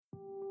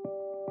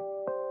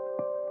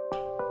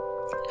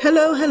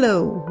Hello,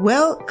 hello.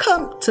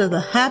 Welcome to the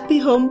Happy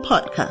Home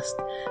Podcast.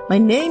 My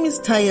name is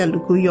Taya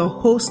Luku, your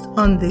host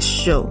on this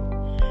show.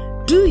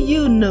 Do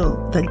you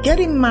know that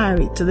getting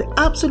married to the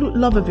absolute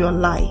love of your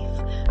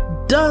life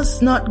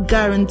does not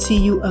guarantee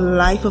you a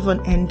life of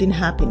unending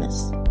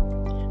happiness?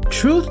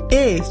 Truth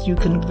is, you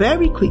can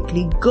very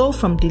quickly go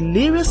from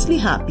deliriously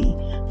happy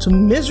to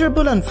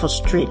miserable and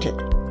frustrated.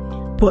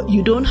 But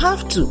you don't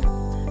have to.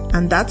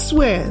 And that's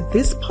where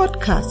this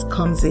podcast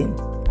comes in.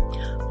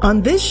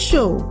 On this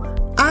show,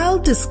 I'll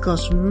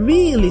discuss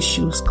real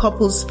issues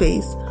couples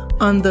face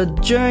on the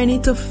journey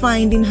to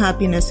finding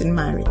happiness in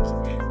marriage.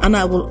 And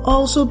I will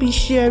also be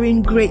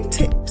sharing great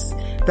tips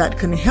that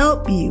can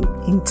help you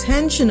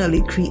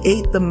intentionally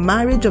create the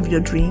marriage of your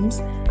dreams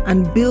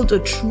and build a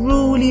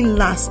truly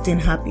lasting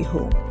happy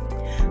home.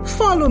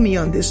 Follow me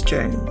on this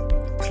journey.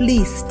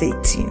 Please stay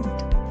tuned.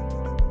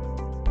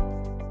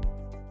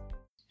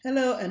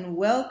 Hello and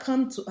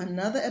welcome to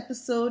another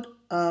episode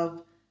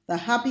of the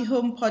Happy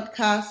Home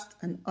Podcast,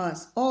 and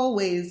as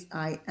always,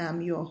 I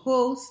am your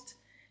host,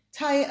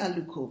 Taya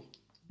Aluko,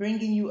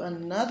 bringing you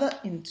another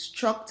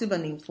instructive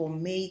and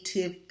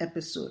informative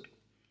episode.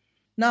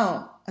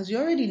 Now, as you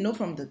already know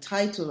from the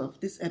title of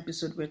this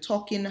episode, we're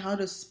talking how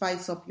to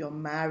spice up your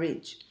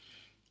marriage.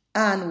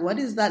 And what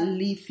is that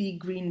leafy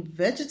green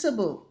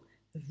vegetable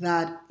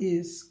that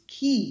is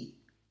key,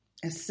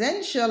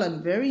 essential,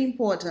 and very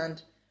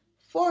important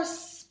for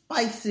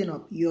spicing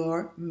up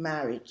your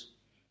marriage?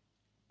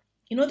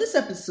 You know, this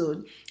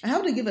episode, I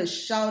have to give a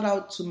shout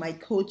out to my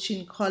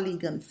coaching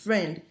colleague and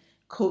friend,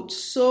 Coach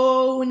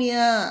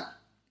Sonia,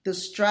 the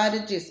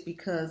strategist,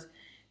 because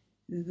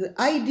the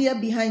idea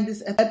behind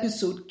this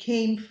episode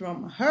came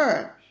from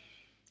her.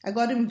 I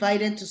got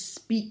invited to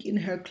speak in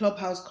her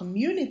Clubhouse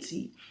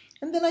community,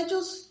 and then I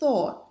just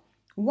thought,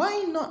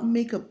 why not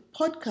make a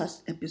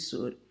podcast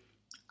episode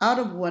out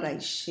of what I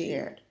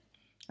shared?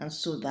 And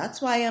so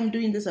that's why I'm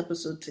doing this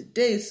episode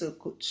today. So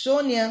Coach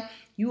Sonia,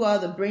 you are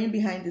the brain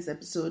behind this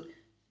episode.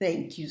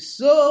 Thank you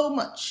so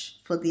much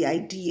for the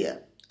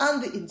idea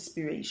and the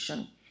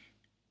inspiration.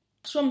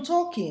 So I'm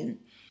talking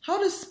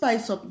how to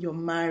spice up your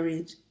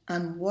marriage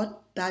and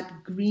what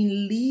that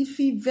green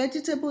leafy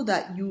vegetable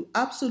that you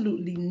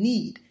absolutely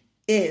need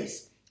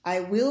is.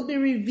 I will be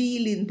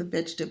revealing the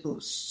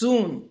vegetable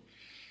soon.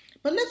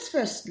 But let's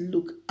first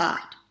look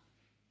at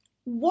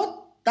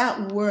what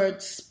that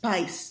word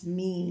spice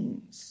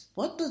means.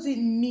 What does it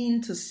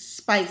mean to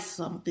spice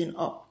something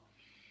up?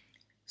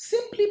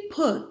 Simply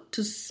put,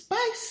 to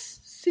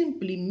spice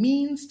simply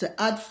means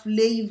to add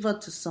flavor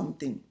to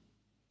something.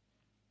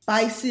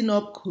 Spicing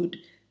up could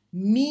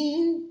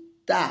mean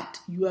that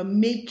you are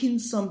making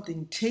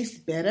something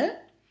taste better,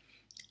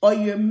 or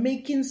you're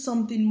making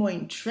something more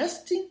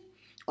interesting,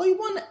 or you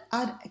want to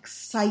add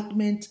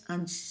excitement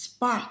and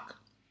spark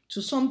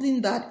to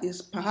something that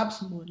is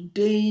perhaps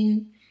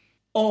mundane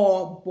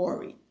or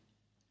boring.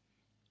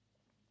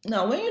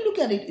 Now, when you look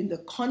at it in the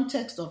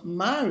context of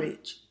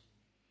marriage,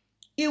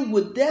 it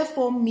would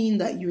therefore mean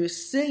that you're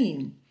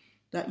saying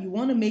that you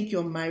want to make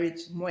your marriage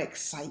more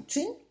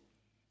exciting,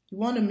 you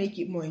want to make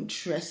it more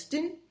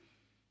interesting.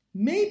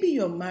 Maybe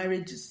your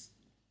marriage is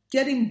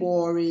getting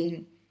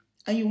boring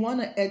and you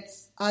want to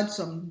add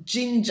some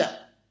ginger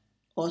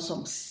or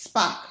some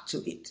spark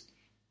to it.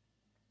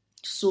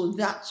 So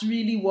that's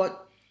really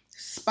what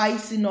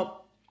spicing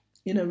up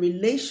in a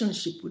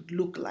relationship would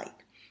look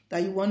like.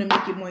 That you want to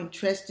make it more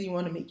interesting, you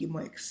want to make it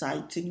more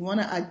exciting, you want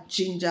to add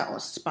ginger or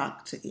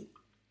spark to it.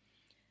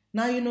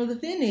 Now, you know, the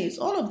thing is,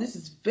 all of this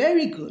is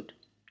very good,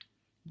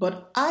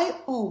 but I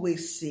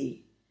always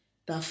say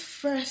that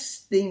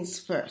first things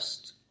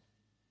first.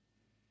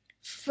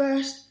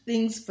 First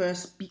things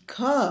first,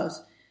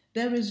 because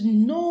there is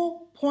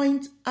no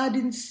point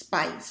adding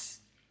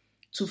spice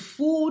to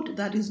food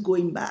that is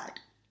going bad.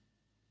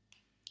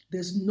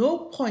 There's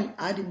no point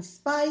adding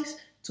spice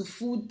to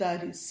food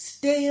that is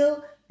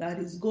stale, that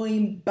is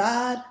going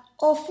bad,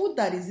 or food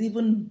that is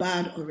even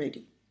bad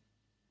already.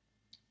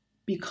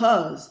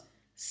 Because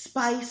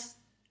spice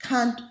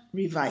can't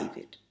revive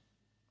it.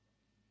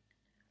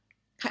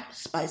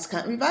 Spice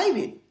can't revive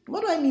it.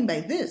 What do I mean by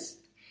this?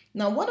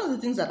 Now, one of the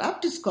things that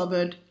I've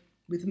discovered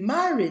with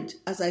marriage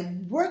as I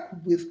work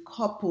with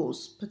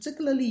couples,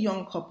 particularly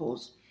young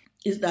couples,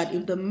 is that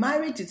if the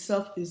marriage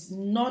itself is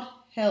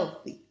not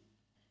healthy,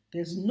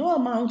 there's no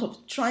amount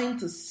of trying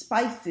to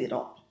spice it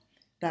up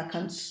that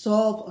can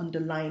solve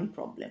underlying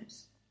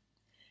problems.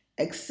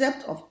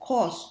 Except, of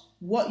course,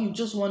 what you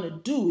just want to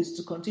do is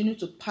to continue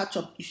to patch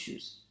up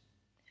issues.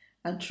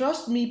 And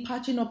trust me,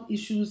 patching up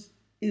issues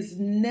is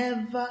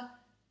never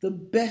the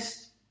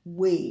best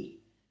way,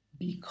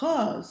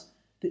 because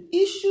the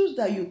issues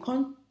that you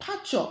can't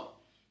patch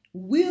up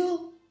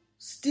will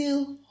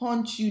still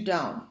hunt you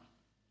down.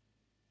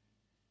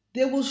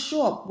 They will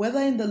show up,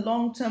 whether in the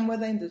long term,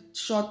 whether in the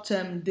short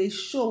term, they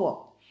show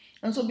up.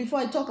 And so before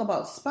I talk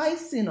about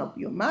spicing up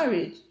your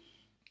marriage,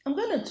 I'm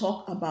going to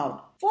talk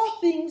about 4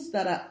 things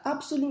that are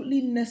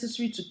absolutely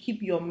necessary to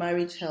keep your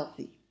marriage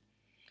healthy.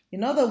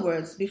 In other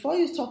words, before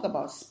you talk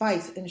about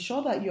spice,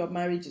 ensure that your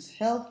marriage is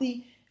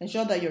healthy,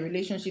 ensure that your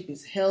relationship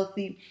is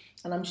healthy.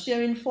 And I'm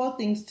sharing 4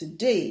 things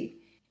today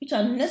which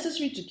are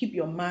necessary to keep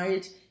your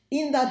marriage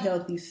in that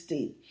healthy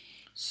state,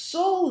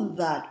 so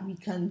that we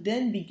can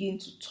then begin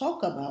to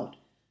talk about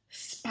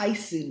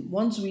spicing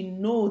once we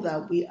know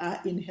that we are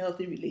in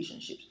healthy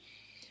relationships.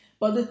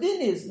 But the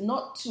thing is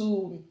not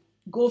to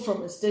go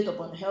from a state of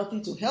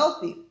unhealthy to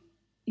healthy.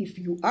 If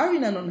you are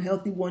in an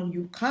unhealthy one,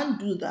 you can't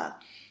do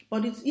that.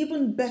 But it's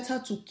even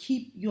better to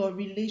keep your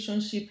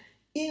relationship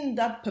in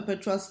that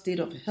perpetual state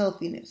of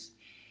healthiness.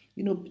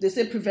 They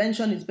say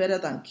prevention is better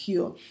than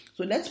cure.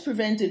 So let's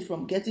prevent it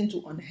from getting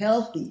to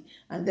unhealthy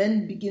and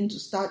then begin to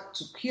start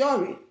to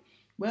cure it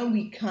when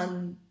we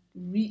can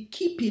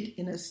keep it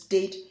in a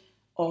state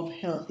of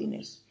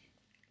healthiness.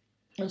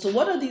 And so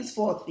what are these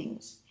 4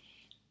 things?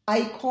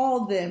 I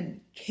call them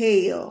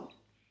kale.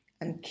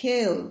 And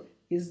kale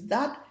is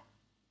that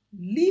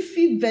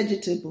leafy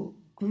vegetable,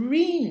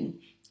 green,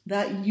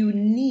 that you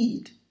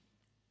need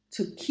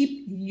to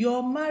keep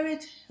your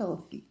marriage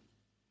healthy.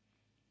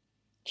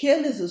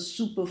 Kale is a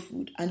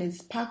superfood and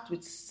it's packed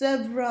with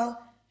several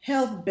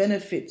health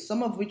benefits,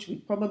 some of which we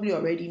probably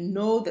already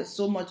know. There's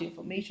so much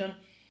information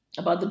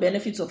about the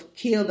benefits of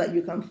kale that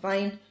you can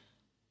find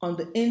on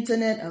the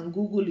internet, and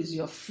Google is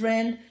your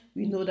friend.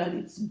 We know that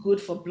it's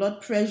good for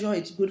blood pressure,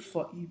 it's good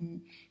for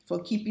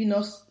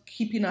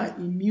keeping our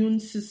immune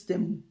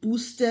system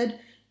boosted.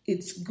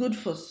 It's good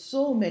for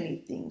so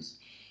many things.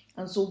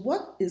 And so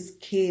what is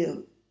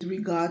kale in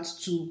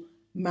regards to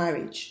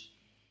marriage?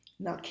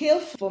 Now, kale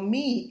for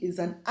me is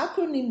an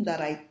acronym that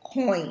I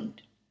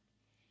coined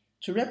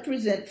to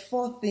represent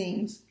 4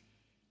 things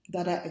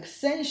that are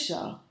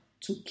essential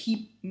to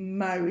keep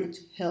marriage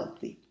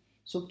healthy.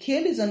 So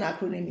kale is an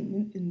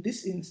acronym in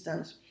this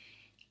instance,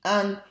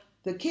 and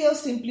the kale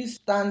simply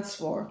stands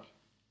for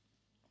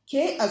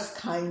K as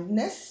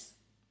kindness,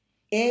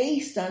 A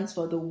stands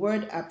for the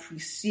word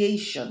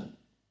appreciation,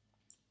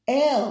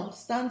 L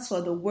stands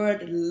for the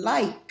word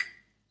like,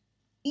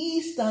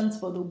 E stands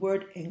for the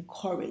word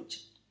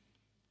encourage.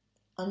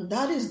 And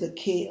that is the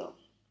kale.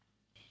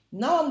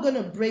 Now I'm going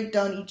to break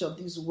down each of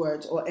these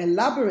words or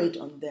elaborate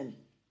on them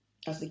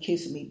as the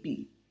case may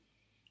be.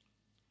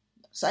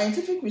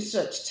 Scientific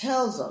research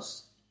tells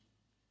us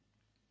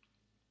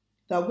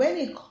that when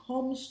it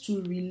comes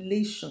to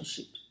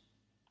relationships,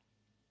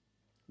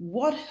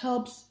 what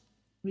helps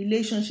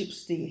relationships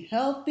stay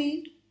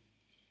healthy,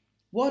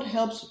 what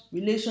helps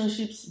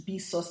relationships be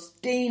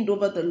sustained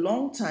over the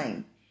long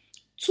time,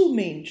 2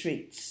 main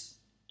traits,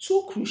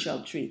 2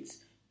 crucial traits,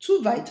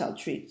 2 vital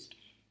traits.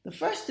 The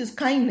first is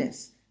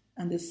kindness,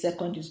 and the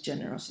second is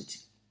generosity.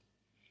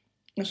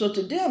 And so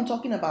today I'm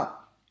talking about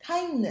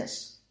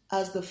kindness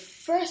as the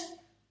first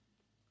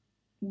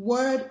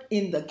word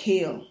in the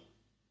kale.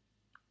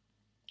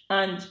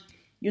 And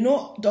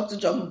Dr.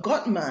 John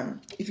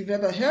Gottman, if you've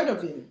ever heard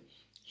of him,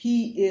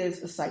 he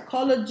is a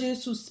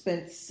psychologist who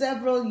spent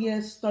several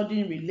years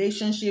studying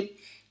relationship.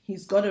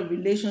 He's got a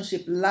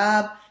relationship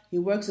lab. He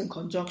works in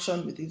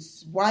conjunction with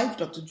his wife,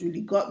 Dr.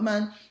 Julie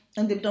Gottman,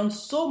 and they've done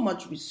so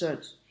much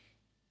research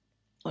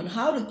on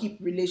how to keep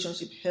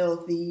relationship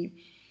healthy,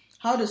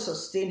 how to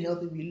sustain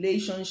healthy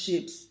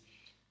relationships.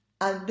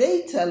 And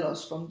they tell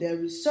us from their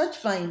research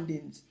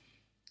findings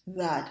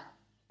that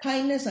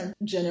kindness and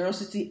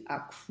generosity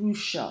are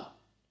crucial.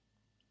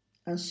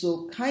 And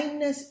so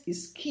kindness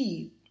is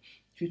key.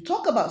 If you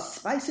talk about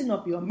spicing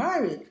up your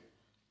marriage,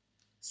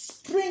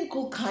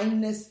 sprinkle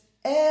kindness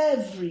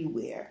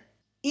everywhere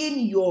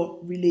in your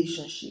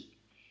relationship.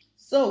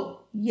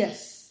 So,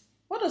 yes,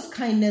 what does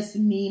kindness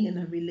mean in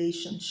a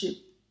relationship?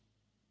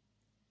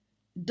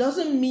 It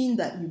doesn't mean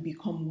that you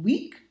become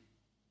weak.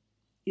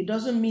 It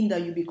doesn't mean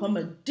that you become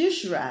a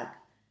dish rag.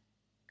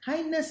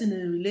 Kindness in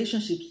a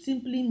relationship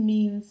simply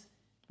means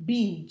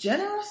being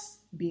generous,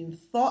 being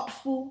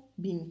thoughtful,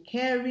 being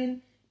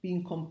caring,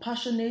 being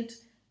compassionate,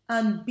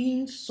 and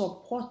being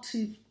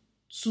supportive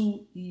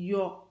to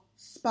your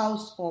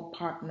spouse or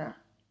partner.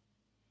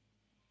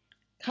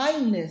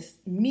 Kindness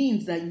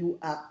means that you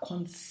are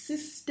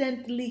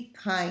consistently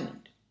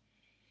kind,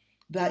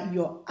 that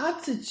your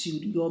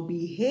attitude, your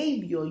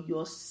behavior,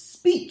 your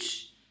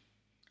speech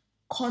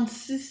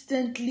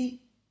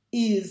consistently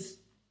is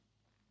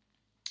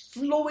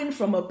flowing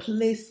from a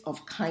place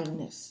of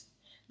kindness,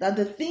 that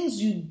the things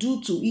you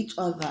do to each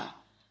other,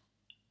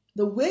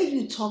 the way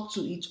you talk to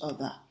each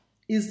other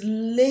is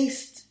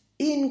laced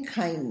in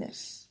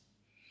kindness.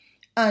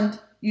 And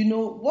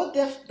what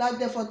that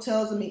therefore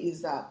tells me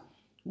is that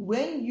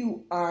when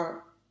you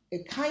are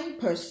a kind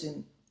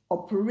person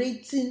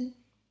operating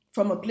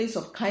from a place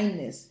of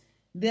kindness,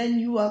 then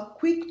you are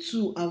quick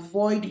to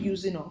avoid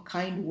using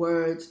unkind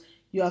words.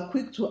 You are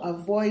quick to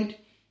avoid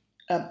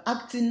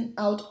acting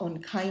out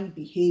unkind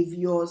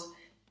behaviors.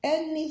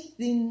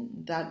 Anything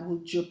that will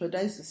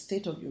jeopardize the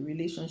state of your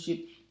relationship,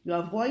 you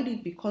avoid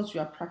it because you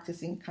are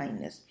practicing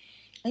kindness.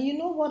 And you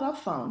know what I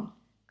found?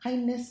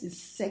 Kindness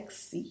is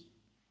sexy.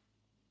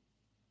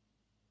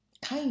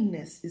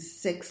 Kindness is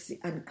sexy,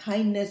 and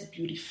kindness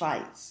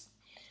beautifies.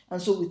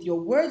 And so with your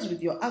words,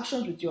 with your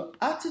actions, with your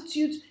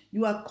attitudes,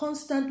 you are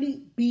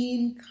constantly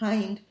being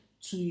kind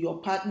to your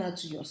partner,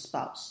 to your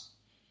spouse.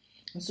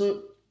 And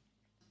so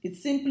it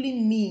simply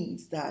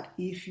means that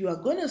if you are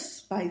going to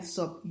spice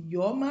up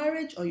your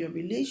marriage or your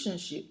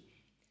relationship,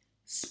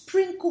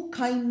 sprinkle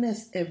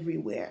kindness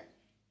everywhere.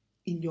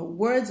 In your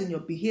words, in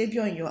your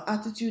behavior, in your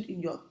attitude,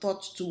 in your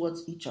thoughts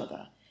towards each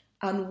other.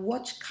 And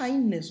watch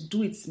kindness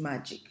do its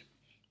magic.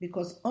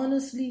 Because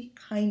honestly,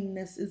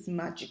 kindness is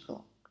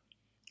magical.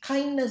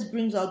 Kindness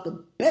brings out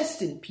the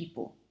best in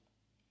people.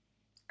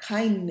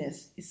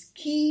 Kindness is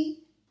key.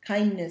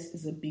 Kindness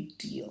is a big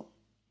deal.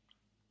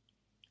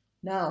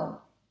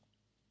 Now,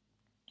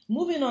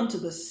 moving on to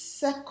the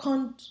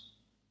second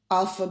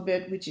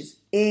alphabet, which is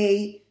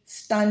A,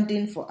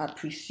 standing for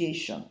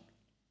appreciation.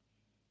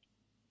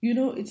 You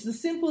know, it's the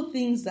simple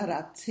things that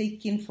are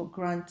taken for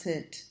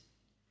granted.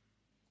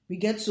 We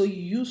get so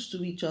used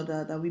to each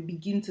other that we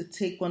begin to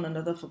take one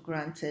another for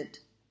granted.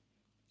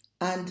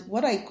 And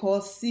what I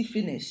call see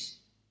finish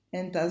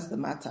enters the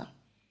matter.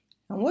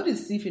 And what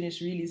is see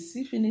finish really?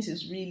 See finish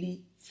is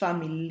really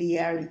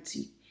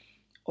familiarity.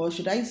 Or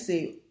should I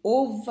say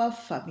over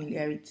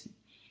familiarity.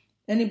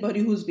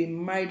 Anybody who's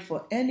been married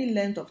for any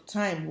length of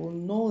time will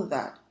know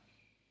that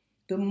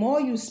the more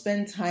you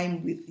spend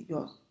time with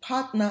your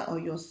partner or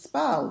your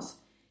spouse,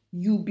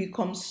 you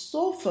become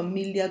so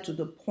familiar to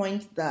the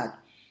point that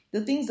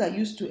the things that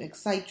used to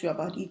excite you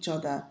about each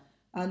other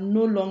are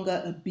no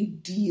longer a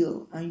big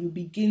deal, and you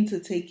begin to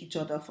take each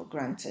other for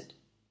granted.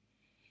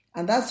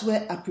 And that's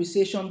where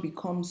appreciation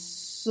becomes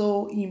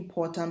so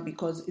important,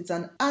 because it's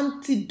an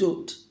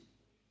antidote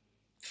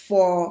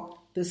for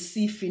the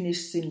see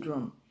finish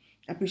syndrome.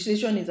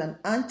 Appreciation is an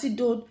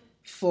antidote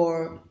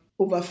for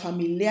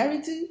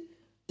overfamiliarity.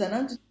 It's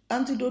an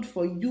antidote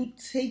for you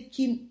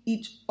taking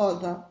each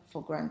other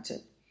for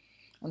granted.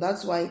 And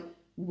that's why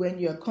when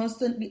you're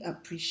constantly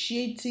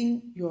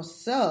appreciating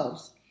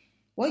yourselves,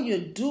 what you're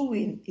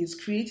doing is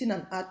creating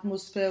an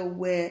atmosphere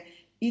where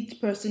each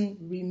person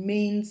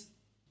remains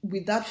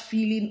with that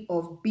feeling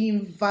of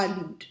being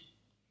valued.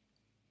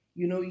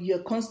 You know,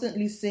 you're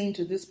constantly saying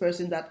to this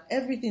person that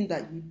everything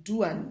that you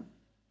do, and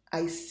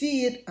I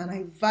see it and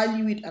I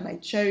value it and I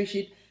cherish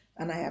it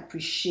and I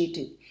appreciate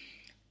it.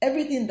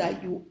 Everything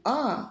that you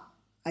are,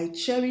 I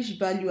cherish,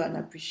 value, and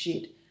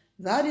appreciate.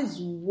 That is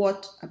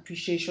what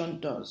appreciation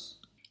does.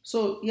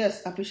 So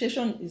yes,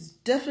 appreciation is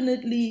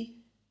definitely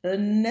a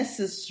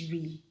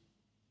necessary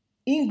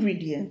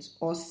ingredient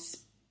or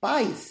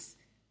spice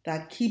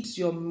that keeps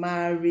your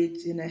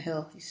marriage in a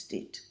healthy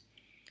state.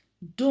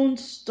 Don't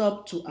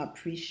stop to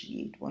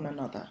appreciate one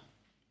another.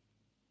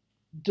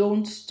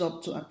 Don't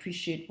stop to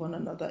appreciate one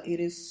another. It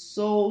is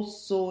so,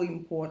 so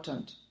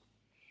important.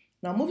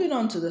 Now, moving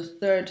on to the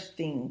third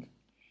thing,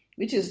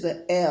 which is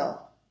the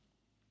L.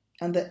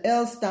 And the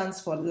L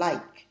stands for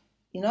like.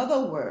 In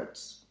other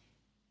words,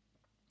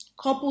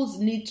 couples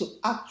need to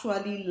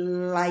actually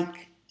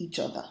like each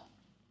other.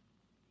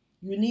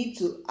 You need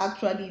to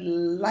actually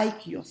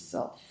like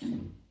yourself.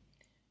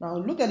 Now,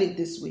 look at it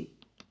this way.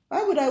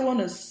 Why would I want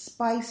to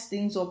spice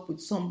things up with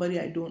somebody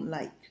I don't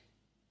like?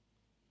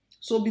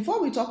 So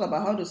before we talk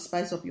about how to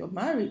spice up your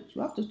marriage,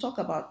 you have to talk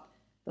about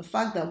the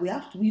fact that we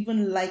have to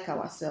even like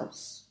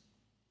ourselves.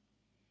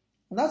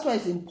 And that's why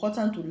it's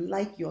important to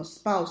like your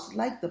spouse,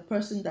 like the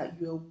person that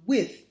you're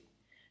with.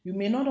 You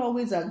may not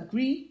always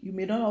agree, you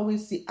may not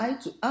always see eye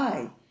to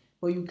eye,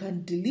 but you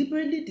can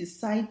deliberately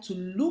decide to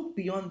look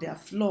beyond their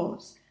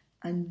flaws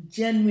and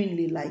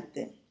genuinely like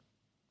them.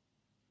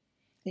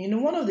 And you know,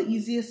 one of the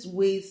easiest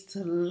ways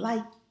to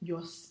like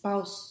your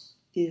spouse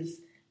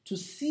is to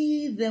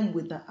see them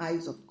with the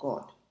eyes of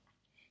God.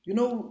 You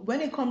know,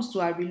 when it comes to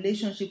our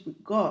relationship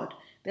with God,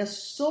 there's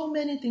so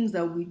many things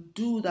that we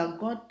do that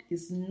God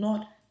is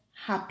not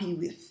happy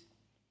with.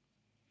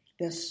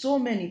 There's so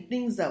many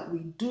things that we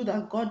do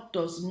that God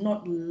does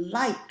not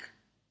like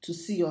to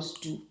see us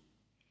do.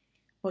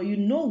 But you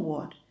know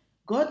what?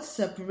 God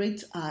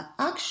separates our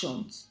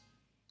actions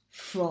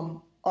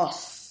from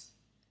us.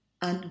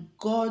 And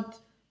God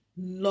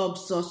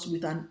loves us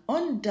with an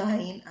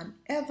undying and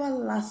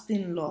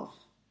everlasting love.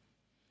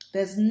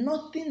 There's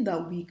nothing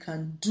that we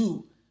can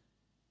do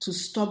to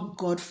stop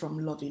God from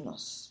loving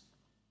us.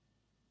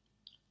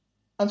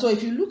 And so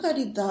if you look at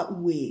it that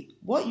way,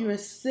 what you're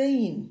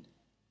saying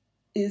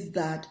is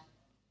that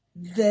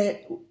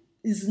there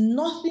is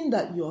nothing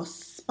that your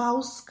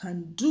spouse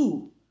can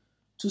do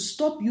to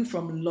stop you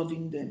from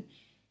loving them.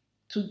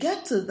 To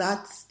get to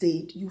that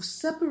state, you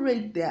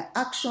separate their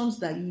actions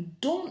that you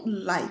don't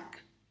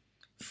like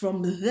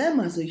from them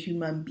as a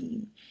human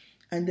being.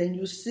 And then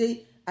you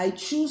say, I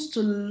choose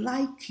to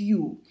like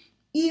you,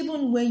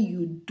 even when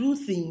you do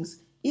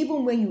things,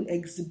 even when you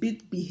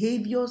exhibit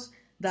behaviors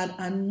that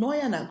annoy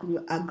and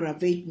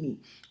aggravate me,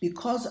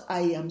 because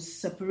I am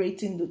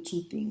separating the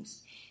two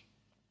things.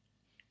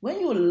 When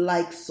you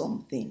like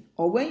something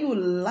or when you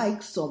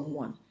like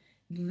someone,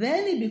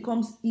 then it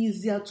becomes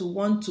easier to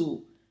want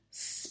to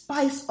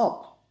spice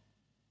up.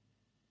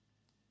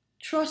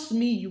 Trust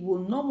me, you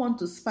will not want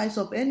to spice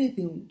up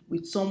anything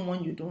with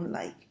someone you don't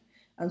like.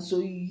 And so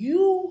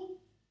you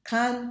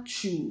can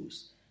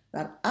choose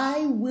that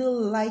I will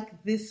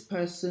like this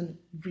person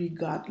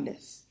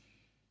regardless.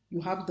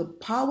 You have the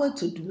power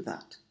to do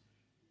that.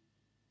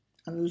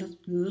 And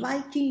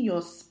liking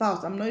your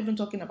spouse, I'm not even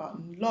talking about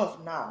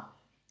love now.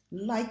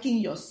 Liking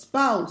your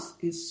spouse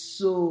is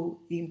so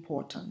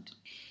important.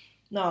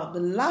 Now, the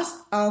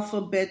last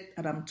alphabet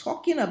that I'm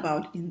talking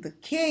about in the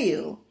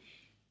kale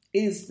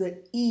is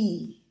the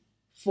E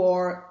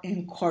for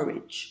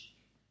encourage.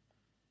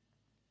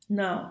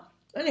 Now,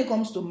 when it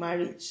comes to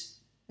marriage,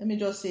 let me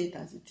just say it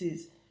as it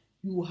is.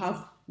 You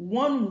have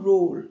one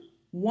role,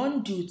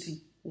 one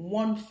duty,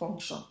 one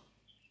function.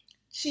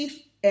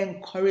 Chief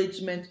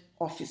Encouragement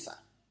Officer.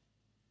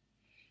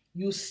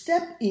 You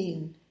step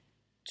in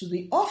to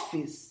the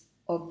office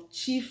of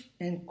Chief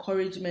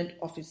Encouragement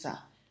Officer.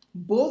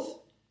 Both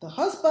the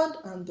husband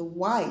and the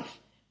wife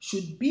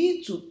should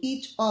be to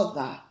each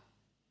other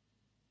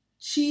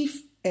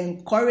chief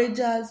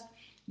encouragers.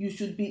 You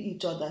should be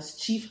each other's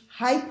chief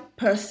hype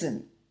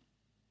person.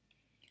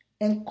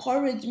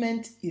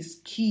 Encouragement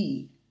is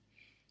key.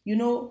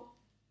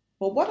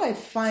 But what I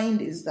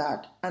find is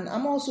that, and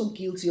I'm also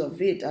guilty of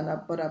it,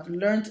 but I've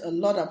learned a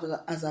lot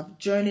as I've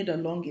journeyed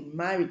along in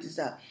marriage, is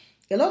that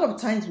a lot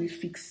of times we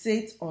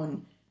fixate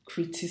on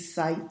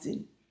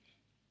criticizing.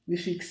 We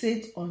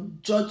fixate on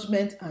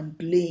judgment and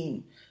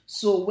blame.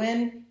 So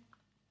when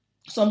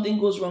something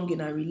goes wrong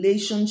in our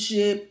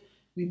relationship,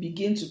 we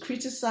begin to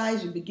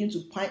criticize, we begin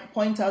to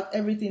point out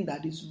everything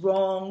that is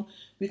wrong.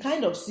 We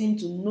kind of seem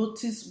to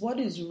notice what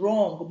is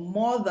wrong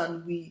more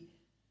than we,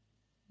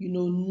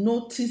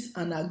 notice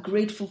and are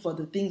grateful for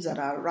the things that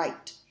are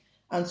right.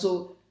 And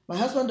so my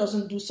husband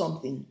doesn't do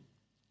something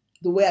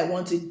the way I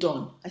want it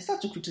done. I start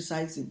to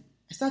criticize him.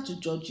 I start to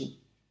judge him.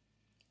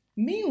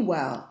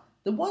 Meanwhile,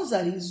 the ones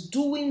that he's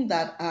doing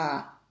that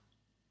are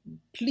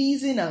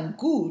pleasing and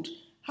good,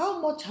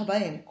 how much have I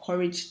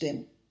encouraged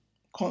him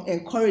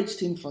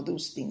for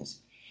those things?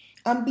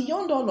 And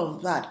beyond all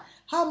of that,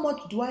 how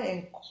much do I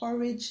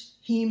encourage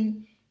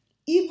him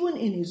even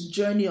in his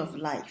journey of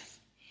life?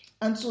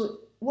 And so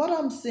what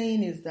I'm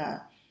saying is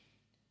that,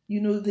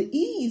 the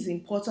E is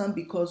important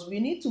because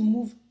we need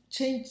to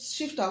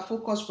shift our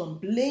focus from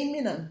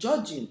blaming and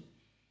judging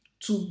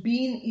to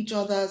being each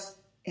other's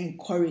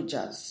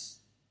encouragers.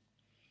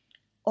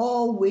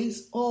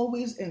 Always,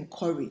 always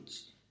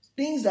encourage.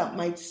 Things that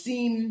might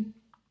seem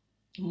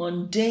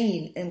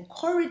mundane,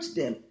 encourage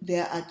them.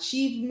 Their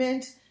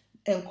achievements,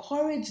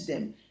 encourage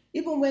them.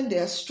 Even when they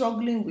are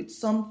struggling with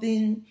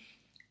something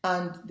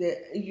and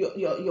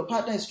your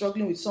partner is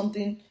struggling with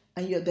something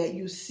and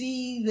you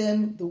see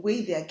them the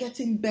way they are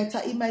getting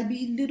better, it might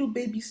be little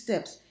baby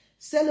steps.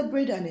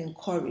 Celebrate and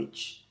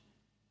encourage.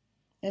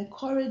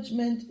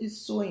 Encouragement is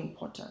so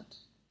important.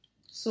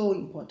 So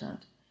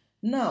important.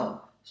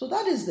 Now, so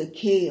that is the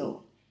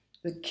kale.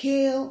 The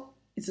kale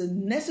is a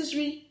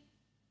necessary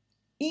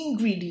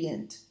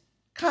ingredient.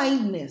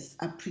 Kindness,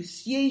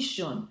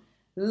 appreciation,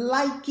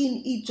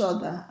 liking each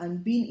other,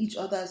 and being each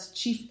other's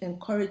chief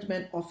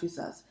encouragement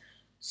officers.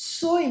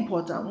 So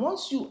important.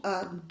 Once you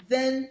are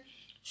then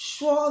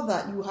sure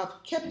that you have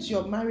kept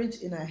your marriage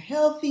in a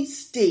healthy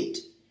state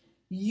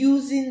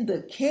using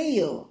the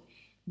kale,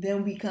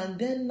 then we can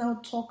then now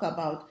talk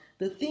about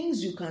the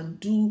things you can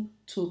do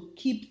to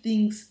keep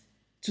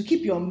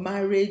your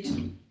marriage,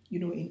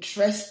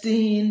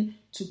 interesting,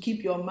 to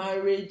keep your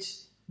marriage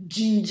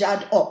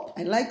gingered up.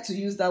 I like to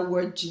use that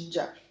word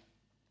ginger.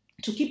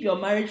 To keep your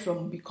marriage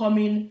from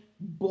becoming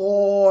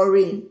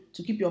boring,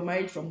 to keep your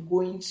marriage from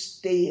going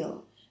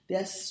stale.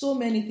 There are so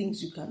many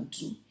things you can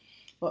do.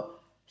 But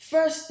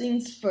first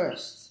things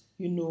first,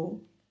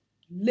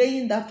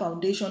 laying that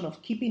foundation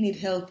of keeping it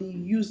healthy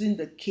using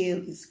the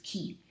kale is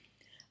key.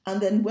 And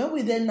then when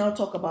we then now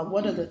talk about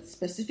what are the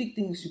specific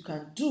things you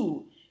can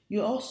do,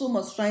 you also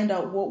must find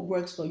out what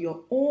works for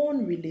your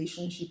own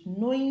relationship,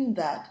 knowing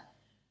that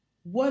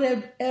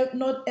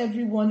not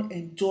everyone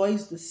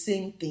enjoys the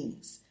same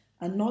things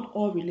and not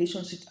all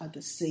relationships are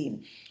the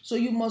same. So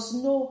you must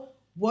know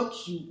what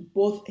you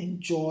both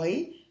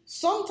enjoy.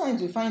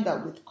 Sometimes we find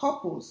that with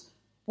couples,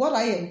 what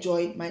I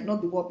enjoy might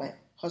not be what my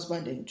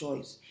husband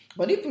enjoys.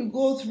 But if we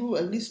go through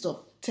a list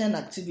of 10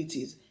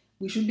 activities,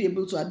 we should be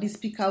able to at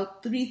least pick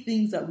out 3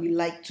 things that we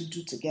like to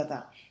do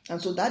together.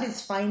 And so that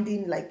is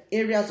finding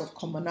areas of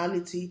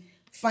commonality,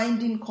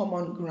 finding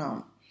common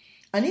ground.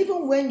 And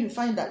even when you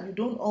find that you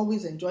don't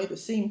always enjoy the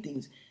same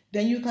things,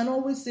 then you can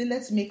always say,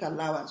 let's make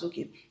allowance.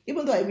 Okay,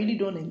 even though I really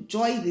don't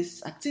enjoy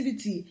this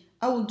activity,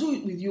 I will do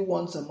it with you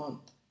once a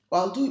month. Or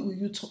I'll do it with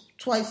you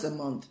twice a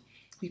month.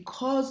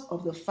 Because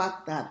of the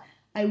fact that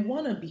I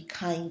want to be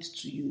kind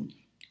to you.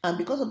 And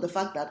because of the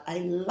fact that I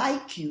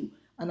like you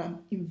and I'm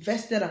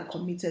invested and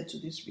committed to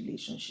this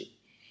relationship.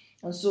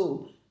 And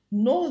so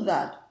know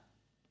that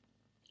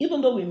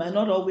even though we might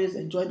not always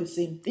enjoy the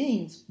same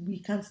things, we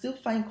can still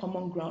find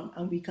common ground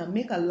and we can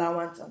make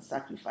allowance and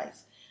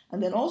sacrifice.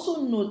 And then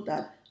also note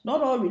that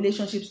not all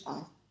relationships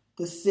are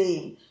the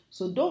same.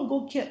 So don't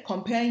go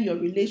comparing your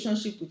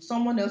relationship with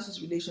someone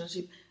else's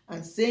relationship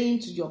and saying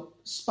to your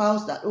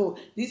spouse that, oh,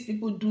 these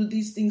people do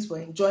these things for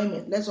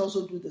enjoyment. Let's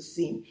also do the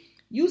same.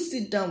 You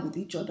sit down with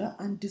each other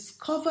and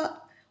discover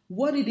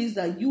what it is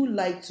that you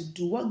like to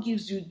do, what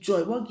gives you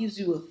joy, what gives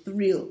you a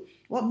thrill,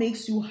 what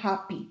makes you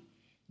happy.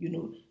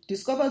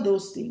 Discover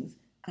those things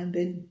and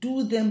then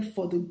do them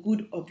for the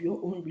good of your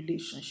own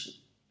relationship.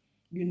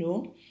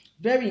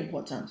 Very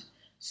important.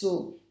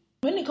 So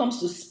when it comes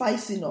to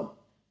spicing up,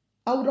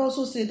 I would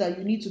also say that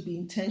you need to be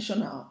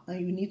intentional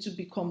and you need to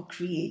become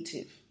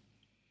creative,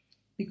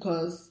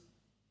 because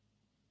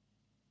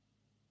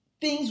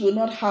things will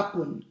not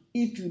happen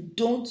if you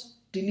don't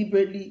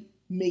deliberately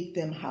make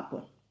them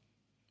happen.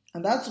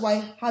 And that's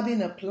why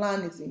having a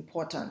plan is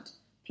important.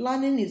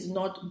 Planning is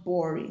not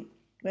boring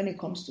when it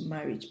comes to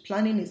marriage.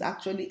 Planning is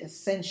actually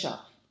essential,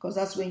 because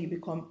that's when you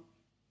become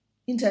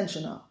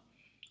intentional.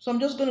 So I'm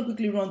just going to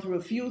quickly run through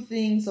a few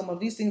things. Some of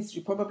these things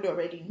you probably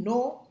already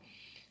know.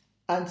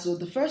 And so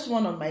the first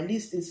one on my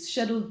list is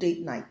scheduled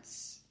date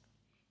nights.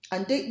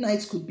 And date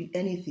nights could be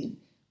anything.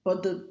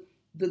 But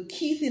the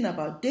key thing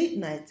about date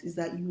nights is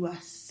that you are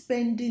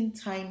spending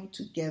time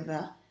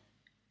together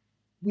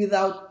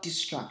without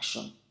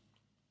distraction.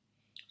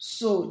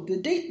 So the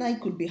date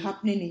night could be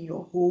happening in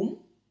your home.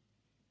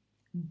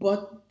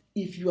 But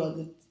if you are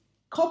the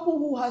couple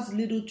who has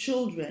little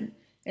children,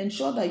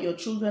 ensure that your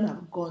children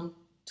have gone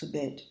to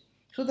bed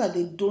so that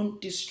they don't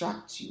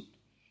distract you.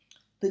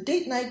 The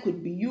date night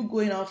could be you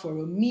going out for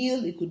a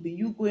meal. It could be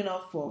you going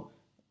out for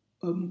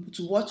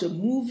to watch a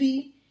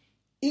movie.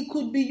 It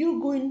could be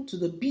you going to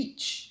the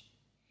beach.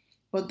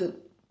 But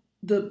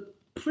the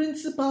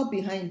principle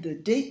behind the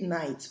date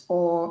night,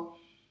 or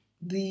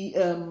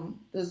I'm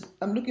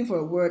looking for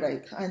a word, I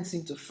can't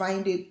seem to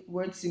find it.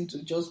 Words seem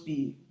to just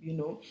be,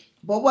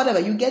 but whatever,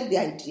 you get the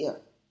idea.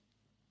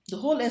 The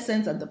whole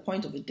essence and the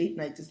point of a date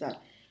night is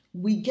that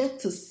we get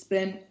to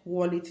spend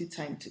quality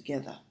time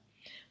together.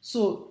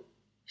 So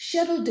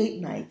schedule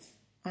date nights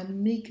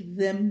and make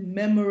them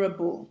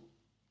memorable.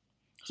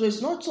 So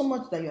it's not so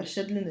much that you're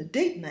scheduling a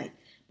date night,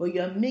 but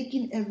you're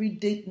making every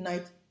date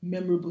night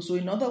memorable. So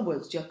in other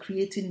words, you're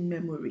creating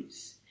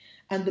memories.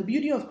 And the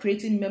beauty of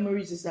creating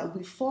memories is that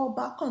we fall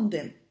back on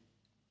them.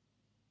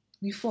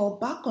 We fall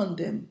back on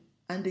them,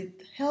 and they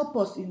help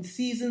us in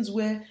seasons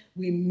where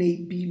we may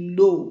be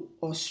low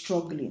or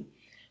struggling.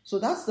 So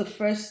that's the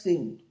first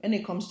thing when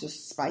it comes to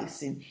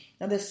spicing.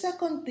 And the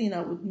second thing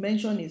I would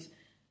mention is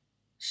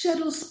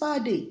schedule spa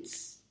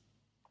dates.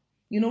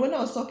 When I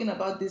was talking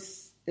about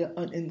this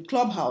in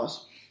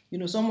Clubhouse,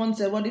 someone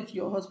said, what if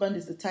your husband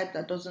is the type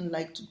that doesn't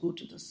like to go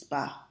to the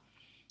spa?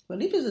 Well,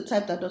 if he's the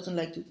type that doesn't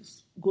like to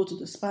go to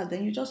the spa,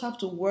 then you just have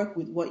to work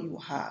with what you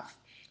have.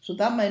 So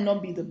that might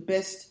not be the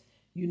best,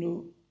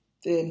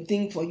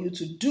 thing for you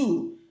to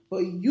do, but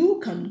you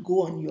can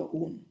go on your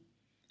own.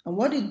 And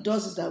what it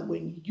does is that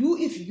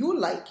if you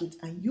like it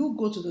and you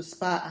go to the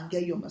spa and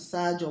get your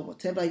massage or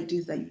whatever it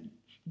is that you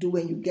do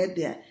when you get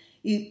there,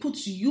 it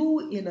puts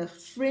you in a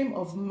frame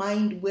of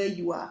mind where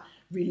you are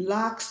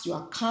relaxed, you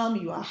are calm,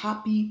 you are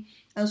happy,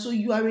 and so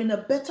you are in a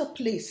better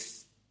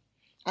place.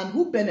 And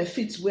who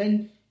benefits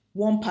when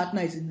one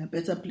partner is in a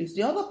better place?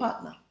 The other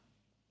partner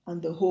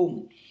and the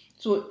home.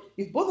 So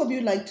if both of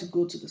you like to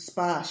go to the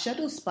spa,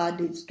 schedule spa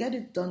dates, get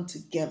it done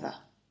together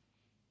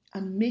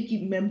and make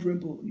it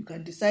memorable. You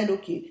can decide,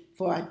 okay,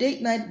 for our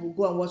date night, we'll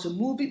go and watch a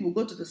movie. We'll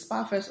go to the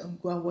spa first and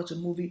go and watch a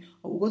movie,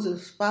 or we'll go to the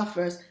spa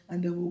first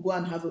and then we'll go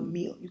and have a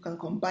meal. You can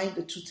combine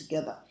the two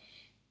together.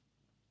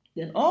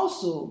 Then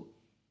also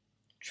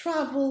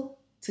travel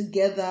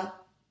together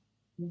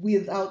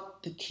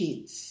without the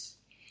kids.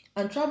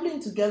 And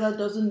traveling together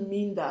doesn't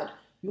mean that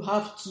you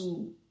have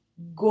to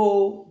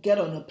go get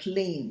on a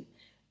plane.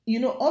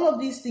 All of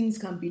these things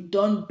can be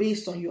done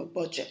based on your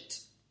budget.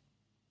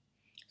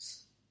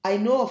 I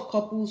know of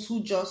couples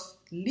who just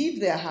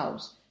leave their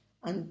house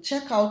and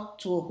check out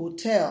to a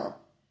hotel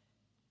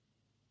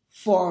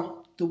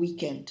for the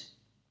weekend.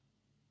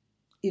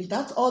 If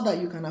that's all that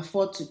you can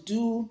afford to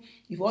do,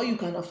 if all you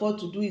can afford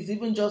to do is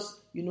even just,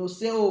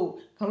 say, oh,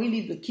 can we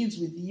leave the kids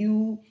with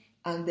you,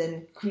 and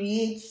then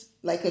create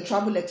like a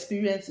travel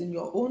experience in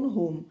your own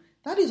home,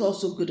 that is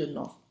also good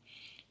enough.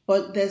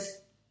 But there's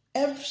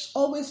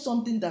always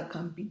something that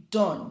can be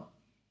done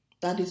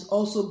that is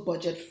also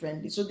budget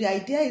friendly. So the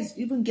idea is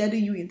even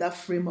getting you in that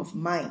frame of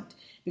mind.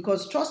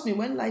 Because trust me,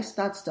 when life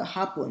starts to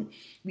happen,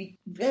 we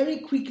very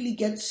quickly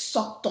get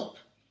sucked up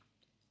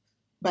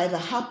by the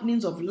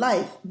happenings of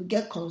life. We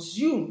get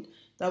consumed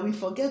that we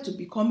forget to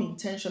become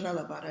intentional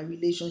about our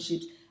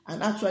relationships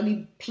and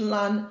actually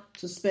plan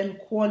to spend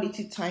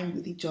quality time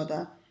with each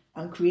other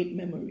and create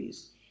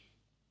memories.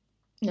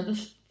 Now,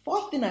 the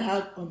fourth thing I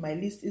have on my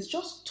list is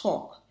just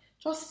talk.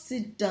 Just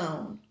sit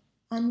down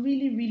and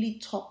really, really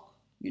talk.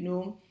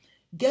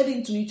 Get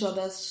into each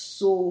other's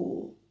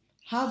soul.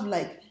 Have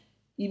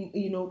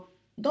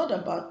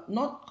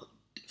not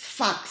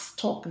facts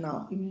talk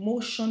now,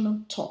 emotional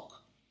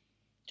talk.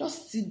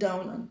 Just sit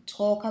down and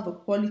talk, have a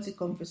quality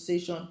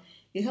conversation.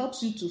 It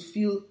helps you to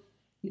feel,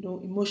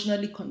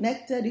 emotionally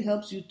connected. It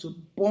helps you to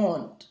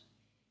bond.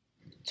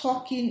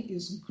 Talking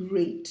is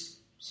great.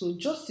 So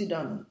just sit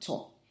down and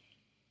talk.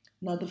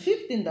 Now, the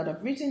fifth thing that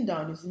I've written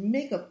down is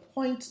make a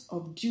point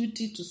of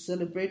duty to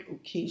celebrate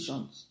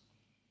occasions.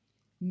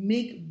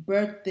 Make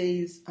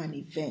birthdays an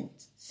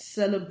event.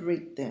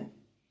 Celebrate them.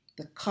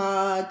 The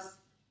cards,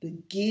 the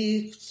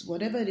gifts,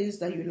 whatever it is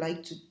that you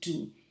like to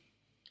do.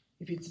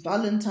 If it's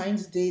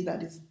Valentine's Day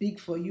that is big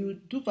for you,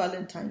 do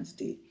Valentine's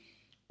Day.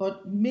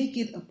 But make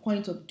it a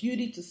point of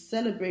duty to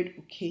celebrate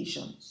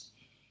occasions.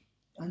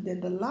 And then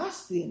the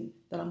last thing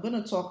that I'm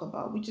going to talk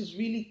about, which is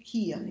really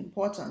key and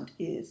important,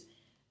 is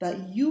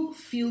that you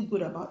feel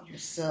good about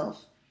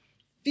yourself.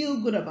 Feel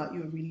good about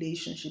your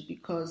relationship,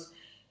 because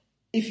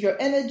if your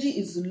energy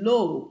is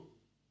low,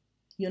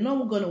 you're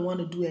not going to want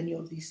to do any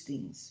of these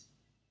things.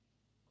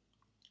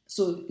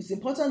 So it's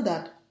important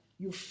that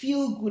you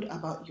feel good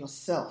about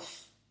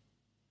yourself.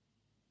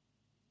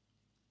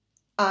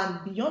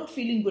 And beyond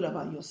feeling good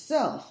about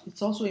yourself,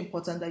 it's also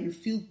important that you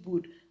feel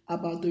good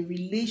about the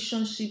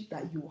relationship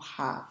that you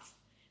have,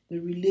 the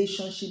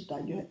relationship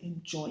that you're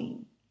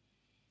enjoying.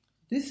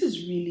 This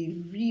is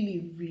really,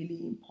 really,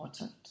 really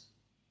important.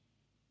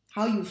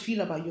 How you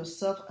feel about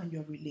yourself and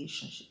your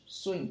relationship.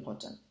 So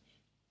important.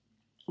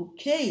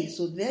 Okay,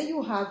 so there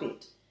you have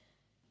it.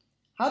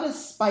 How to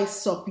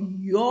spice up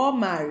your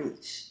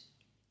marriage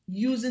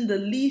using the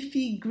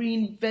leafy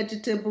green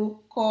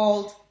vegetable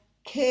called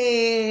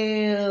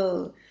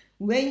kale.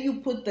 When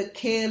you put the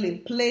kale in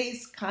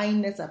place,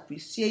 kindness,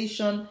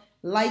 appreciation,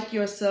 like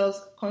yourselves,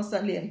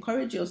 constantly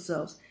encourage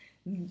yourselves,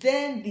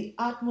 then the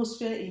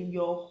atmosphere in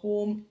your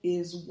home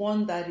is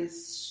one that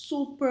is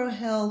super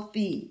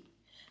healthy.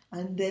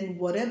 And then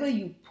whatever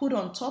you put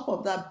on top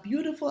of that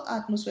beautiful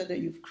atmosphere that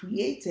you've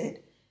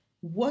created,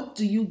 what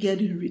do you get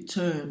in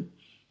return?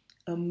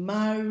 A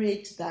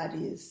marriage that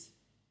is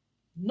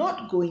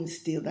not going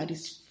stale, that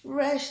is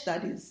fresh,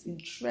 that is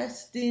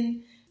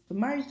interesting, a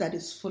marriage that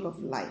is full of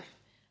life,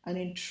 an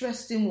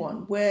interesting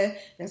one where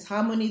there's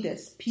harmony,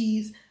 there's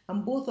peace,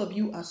 and both of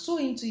you are so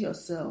into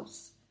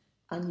yourselves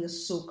and you're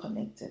so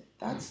connected.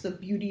 That's the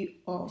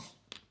beauty of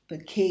the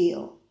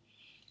kale.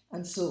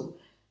 And so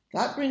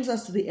that brings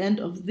us to the end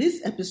of this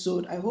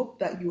episode. I hope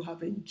that you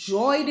have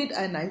enjoyed it,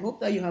 and I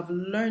hope that you have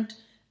learned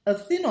a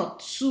thing or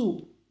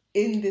two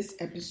in this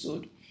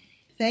episode.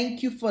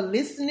 Thank you for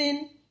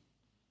listening.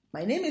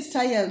 My name is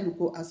Taya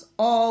Aluko. As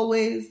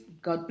always,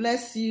 God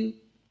bless you,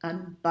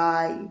 and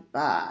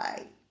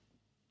bye-bye.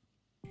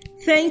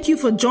 Thank you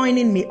for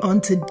joining me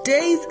on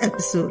today's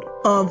episode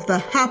of the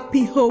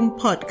Happy Home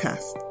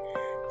Podcast.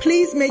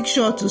 Please make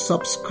sure to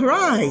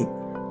subscribe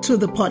to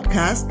the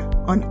podcast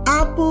on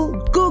Apple,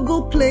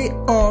 Google Play,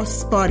 or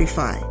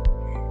Spotify.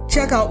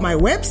 Check out my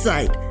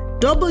website,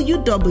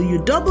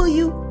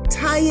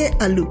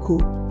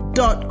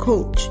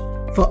 www.tayealuko.coach,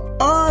 for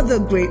other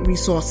great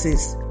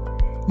resources.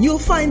 You'll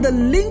find the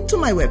link to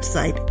my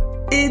website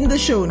in the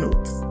show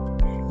notes.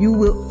 You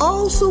will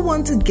also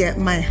want to get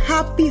my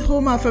Happy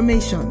Home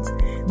Affirmations.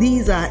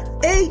 These are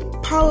 8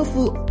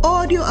 powerful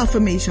audio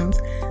affirmations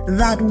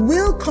that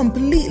will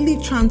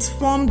completely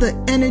transform the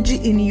energy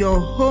in your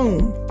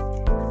home.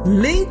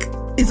 Link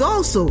is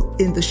also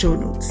in the show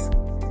notes.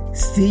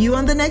 See you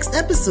on the next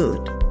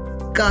episode.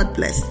 God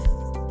bless.